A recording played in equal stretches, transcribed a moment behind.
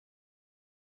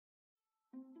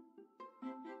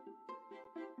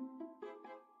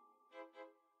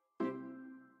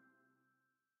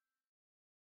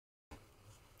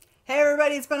Hey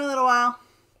everybody, it's been a little while.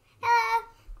 Hello.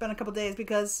 Been a couple days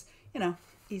because,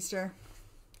 Easter,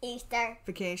 Easter.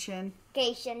 vacation.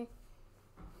 Vacation.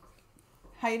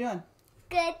 How you doing?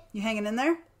 Good. You hanging in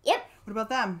there? Yep. What about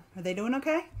them? Are they doing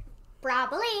okay?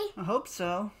 Probably. I hope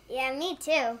so. Yeah, me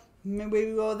too.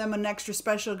 Maybe we owe them an extra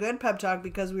special good pep talk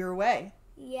because we were away.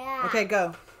 Yeah. Okay,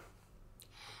 go.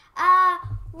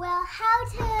 Well, how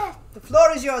to The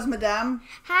floor is yours, madame.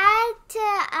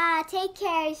 take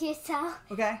care of yourself.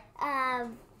 Okay?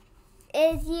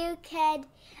 Is you could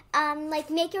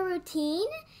make a routine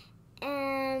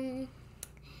and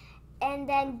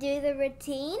then do the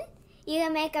routine. You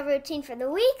can make a routine for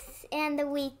the weeks and the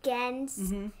weekends.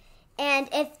 Mm-hmm. And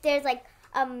if there's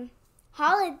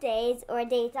holidays or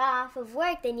days off of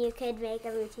work, then you could make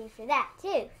a routine for that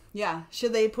too. Yeah.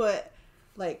 Should they put,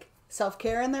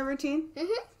 self-care in their routine?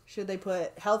 Mm-hmm. Should they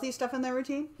put healthy stuff in their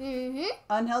routine? Mm-hmm.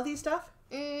 Unhealthy stuff?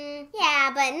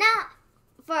 Yeah, but not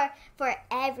for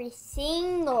every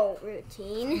single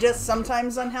routine. Just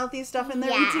sometimes unhealthy stuff in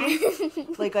their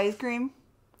routine? Like ice cream?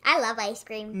 I love ice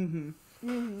cream.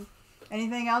 Mm-hmm.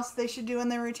 Anything else they should do in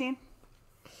their routine?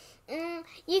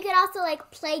 You could also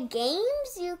play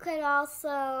games. You could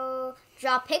also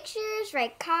draw pictures,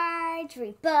 write cards,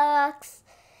 read books.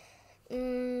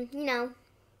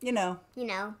 You know,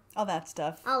 All that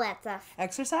stuff. all that stuff.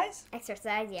 Exercise?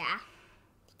 Exercise, yeah.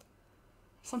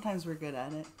 Sometimes we're good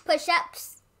at it.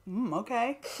 Push-ups.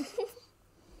 Okay.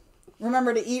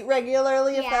 Remember to eat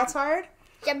regularly if Yeah. that's hard.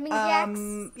 Jumping jacks.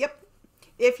 Yep.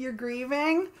 If you're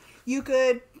grieving, you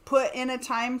could put in a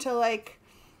time to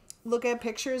look at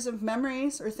pictures of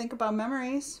memories or think about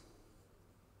memories.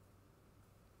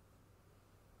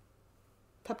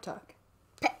 Pep talk.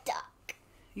 Pep talk.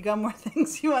 You got more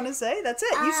things you want to say? That's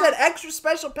it. You said extra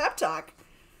special pep talk.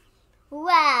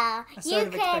 Well, sort you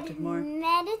of expected could more.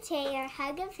 meditate or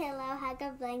hug a pillow, hug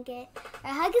a blanket, or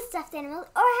hug a stuffed animal, or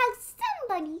hug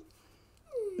somebody.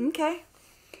 Okay.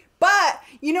 But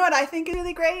you know what I think is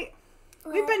really great?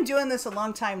 We've What? been doing this a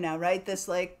long time now, right? This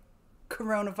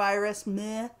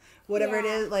coronavirus, whatever it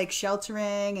Yeah. is,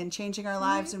 sheltering and changing our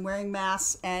lives and wearing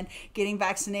masks and getting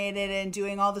vaccinated and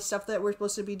doing all the stuff that we're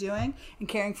supposed to be doing and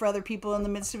caring for other people in the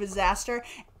midst of a disaster.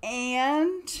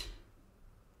 And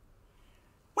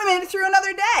we made it through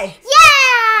another day.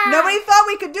 Yeah! Nobody thought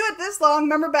we could do it this long.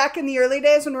 Remember back in the early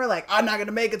days when we were like, I'm not going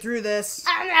to make it through this.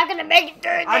 I'm not gonna make it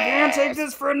through this. I can't take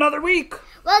this for another week.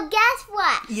 Well, guess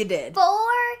what? You did. 4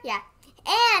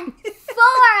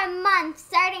 months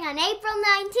starting on April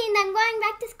 19th, I'm going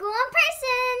back to school in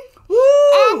person. And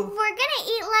Woo! we're gonna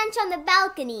eat lunch on the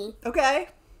balcony. Okay.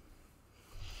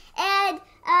 And,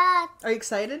 Are you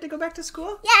excited to go back to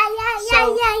school? yeah.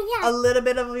 A little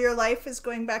bit of your life is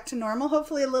going back to normal.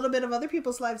 Hopefully a little bit of other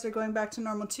people's lives are going back to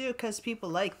normal too, because people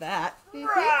like that.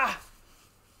 Rah!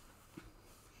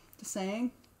 Just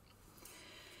saying.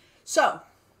 So,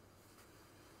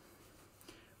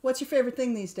 what's your favorite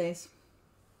thing these days?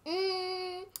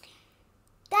 That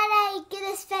I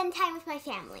get to spend time with my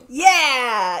family.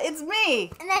 Yeah, it's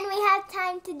me. And then we have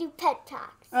time to do pet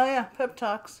talks. Oh yeah, pep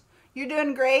talks. You're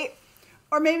doing great.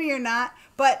 Or maybe you're not.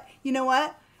 But you know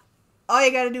what? All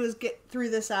you got to do is get through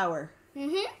this hour.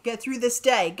 Mm-hmm. Get through this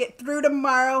day. Get through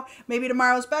tomorrow. Maybe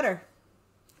tomorrow's better.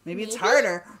 Maybe it's Maybe.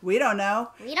 harder. We don't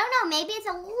know. We don't know. Maybe it's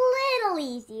a little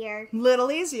easier.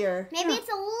 Little easier. Maybe Yeah. it's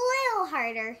a little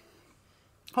harder.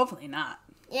 Hopefully not.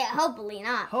 Yeah, hopefully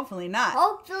not. Hopefully not.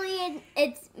 Hopefully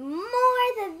it's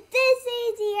more than this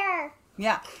easier.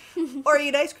 Yeah. Or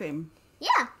eat ice cream.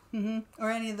 Yeah. Or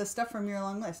any of the stuff from your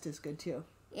long list is good too.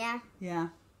 Yeah. Yeah.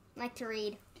 Like to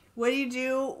read. What do you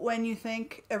do when you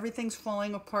think everything's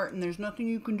falling apart and there's nothing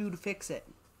you can do to fix it?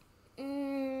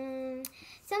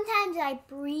 Sometimes I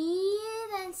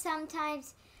breathe and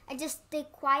sometimes I just stay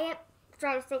quiet.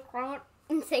 Try to stay quiet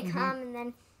and stay calm and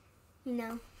then,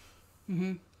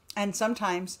 And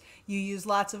sometimes you use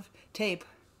lots of tape.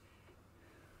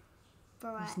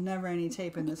 For what? There's never any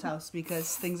tape in this house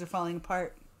because things are falling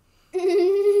apart.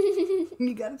 You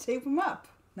You gotta tape them up.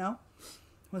 No?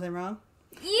 Was I wrong?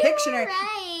 were Pictionary.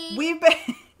 right. We've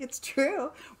been, it's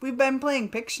true. We've been playing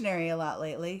Pictionary a lot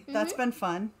lately. That's been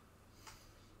fun.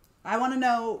 I want to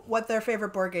know what their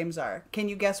favorite board games are. Can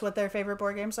you guess what their favorite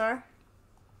board games are?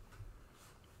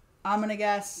 I'm going to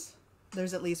guess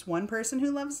there's at least one person who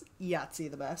loves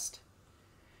Yahtzee the best.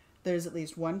 There's at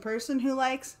least one person who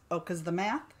likes, because the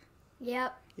math.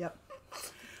 Yep. Yep.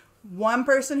 One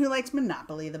person who likes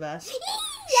Monopoly the best.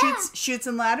 Yeah. Shoots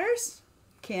and Ladders.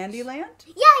 Candyland.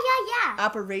 Yeah.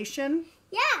 Operation.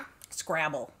 Yeah.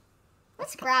 Scrabble.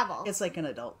 What's Scrabble? It's like an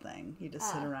adult thing. You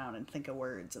just sit around and think of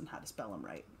words and how to spell them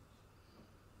right.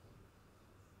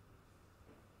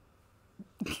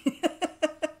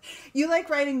 You like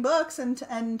writing books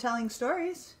and telling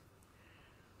stories.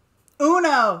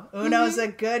 Uno. Uno's a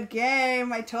good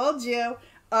game. I told you.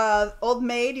 Old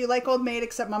Maid. You like Old Maid,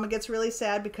 except Mama gets really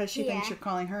sad because she thinks you're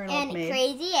calling her an old maid. And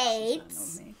Crazy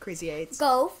Eights. Crazy Eights.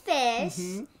 Go Fish.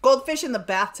 Goldfish in the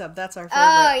bathtub. That's our favorite.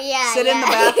 Oh, yeah. Sit in the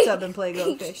bathtub and play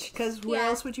Goldfish. Because where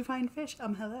else would you find fish?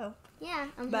 Hello. Yeah,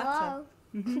 Bathtub.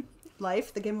 hello.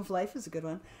 Life. The Game of Life is a good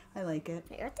one. I like it.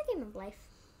 Wait, what's a Game of Life?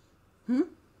 Hmm?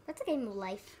 What's a Game of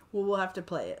Life? Well, we'll have to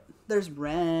play it. There's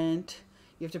rent.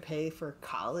 You have to pay for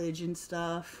college and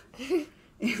stuff.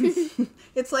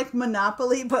 It's like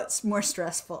Monopoly, but it's more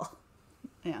stressful.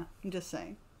 Yeah, I'm just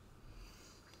saying.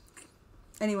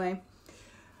 Anyway,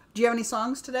 do you have any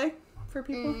songs today for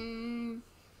people?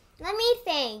 Let me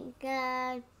think.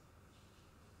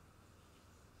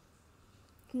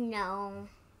 No.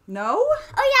 No? Oh,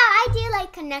 yeah, I do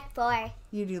like Connect 4.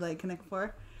 You do like Connect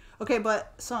 4? Okay,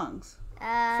 but songs.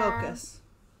 Focus.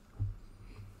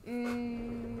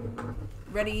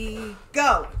 Ready,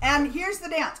 go. And here's the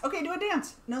dance. Okay, do a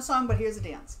dance. No song, but here's a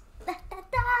dance.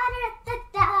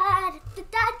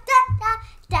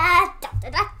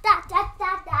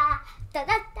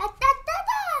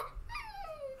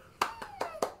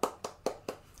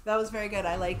 That was very good.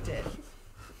 I liked it.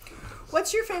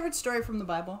 What's your favorite story from the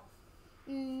Bible?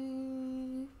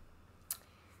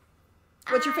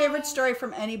 What's your favorite story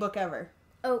from any book ever?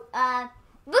 Oh,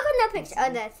 Book with no picture.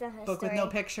 Oh, that's not a story. Book with no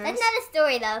pictures? That's not a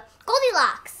story, though.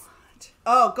 Goldilocks.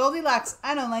 Oh, Goldilocks.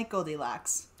 I don't like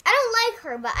Goldilocks. I don't like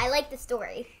her, but I like the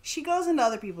story. She goes into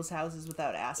other people's houses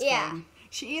without asking. Yeah.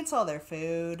 She eats all their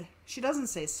food. She doesn't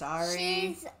say sorry.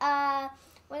 She's,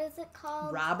 what is it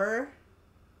called? Robber.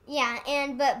 Yeah,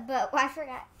 and, but I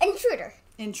forgot. Intruder.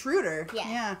 Intruder?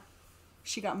 Yeah.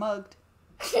 She got mugged.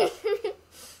 No,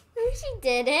 she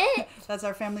didn't. That's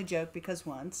our family joke because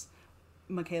once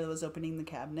Michaela was opening the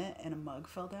cabinet and a mug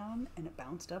fell down and it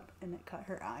bounced up and it cut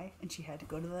her eye and she had to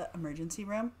go to the emergency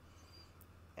room.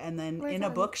 And then in a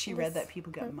book she read that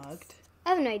people get mugged. I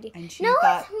have no idea. And she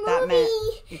thought that meant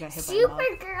you got hit by a mug.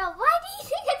 Supergirl. Why do you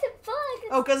think it's a book?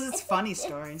 Oh, because it's a funny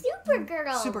story. It's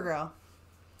Supergirl. Supergirl.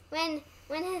 When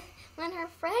her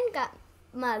friend got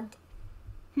mugged.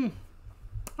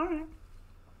 All right.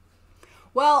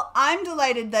 Well, I'm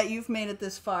delighted that you've made it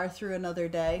this far through another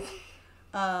day.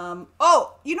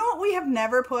 Oh, you know what we have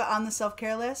never put on the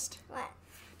self-care list? What?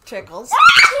 Tickles.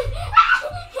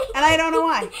 And I don't know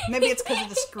why. Maybe it's because of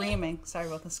the screaming. Sorry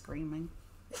about the screaming.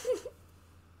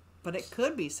 But it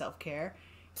could be self-care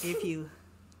if you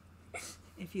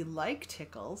like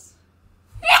tickles.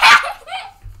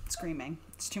 Screaming.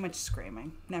 It's too much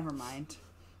screaming. Never mind.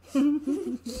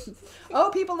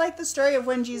 Oh, people like the story of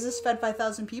when Jesus fed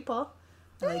 5,000 people.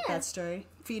 I like that story.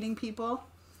 Feeding people.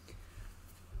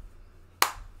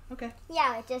 Okay.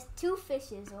 Yeah, with just 2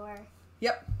 fishes or...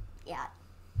 Yep. Yeah.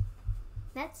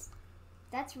 That's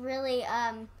really,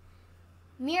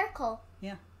 miracle.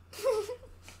 Yeah.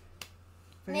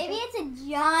 Maybe it's a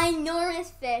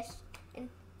ginormous fish.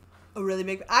 A really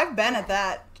big... I've been at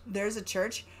that. There's a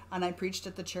church, and I preached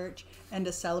at the church, and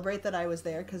to celebrate that I was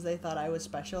there, because they thought I was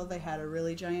special, they had a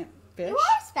really giant fish. You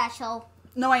are special.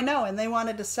 No, I know, and they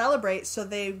wanted to celebrate, so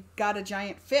they got a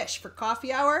giant fish for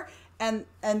coffee hour, and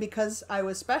because I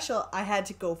was special, I had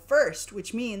to go first,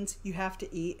 which means you have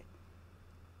to eat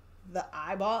the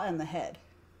eyeball and the head.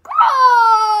 Gross!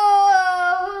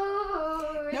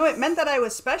 No, it meant that I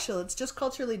was special. It's just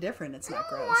culturally different. It's not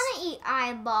gross. I don't want to eat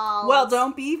eyeballs. Well,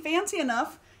 don't be fancy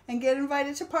enough and get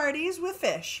invited to parties with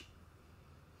fish.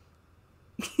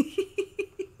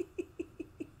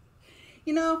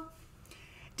 You know,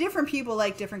 different people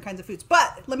like different kinds of foods.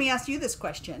 But let me ask you this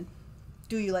question.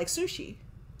 Do you like sushi?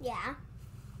 Yeah.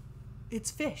 It's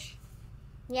fish.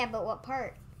 Yeah, but what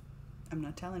part? I'm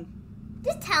not telling.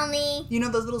 Just tell me. You know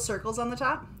those little circles on the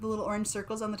top? The little orange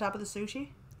circles on the top of the sushi?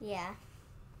 Yeah.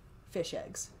 Fish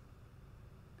eggs.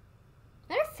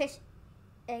 What are fish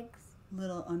eggs?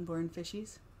 Little unborn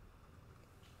fishies.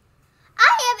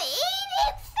 I am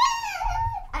eating fish!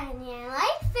 I mean, I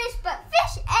like fish, but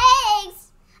fish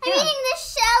eggs! I'm eating the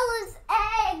shell's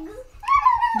eggs!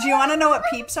 Do you want to know what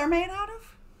peeps are made out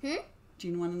of? Hmm? Do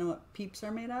you want to know what peeps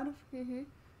are made out of? Mm-hmm.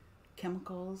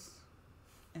 Chemicals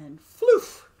and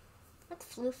floof. What's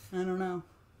floof? I don't know.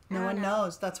 No I one don't know.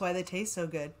 knows. That's why they taste so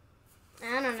good.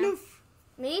 I don't know. Floof.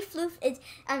 Maybe floof is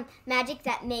magic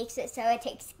that makes it so it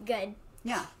tastes good.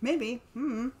 Yeah, maybe. I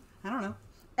don't know.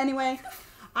 Anyway,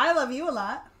 I love you a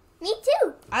lot. Me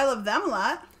too. I love them a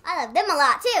lot. I love them a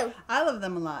lot too. I love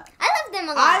them a lot. I love them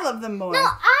a lot. I love them more. No,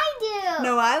 I do.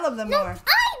 No, I love them No, more.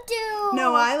 I do.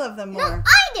 No, I love them more. No,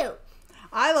 I do.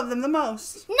 I love them the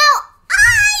most. No,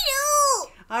 I do.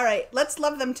 All right, let's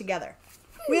love them together.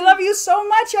 We love you so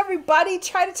much, everybody.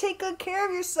 Try to take good care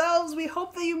of yourselves. We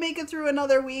hope that you make it through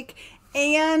another week.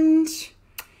 And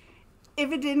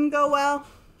if it didn't go well,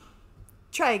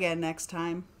 try again next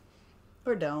time.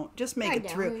 Or don't. Just make it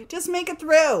through. Just make it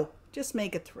through. Just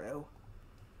make it through.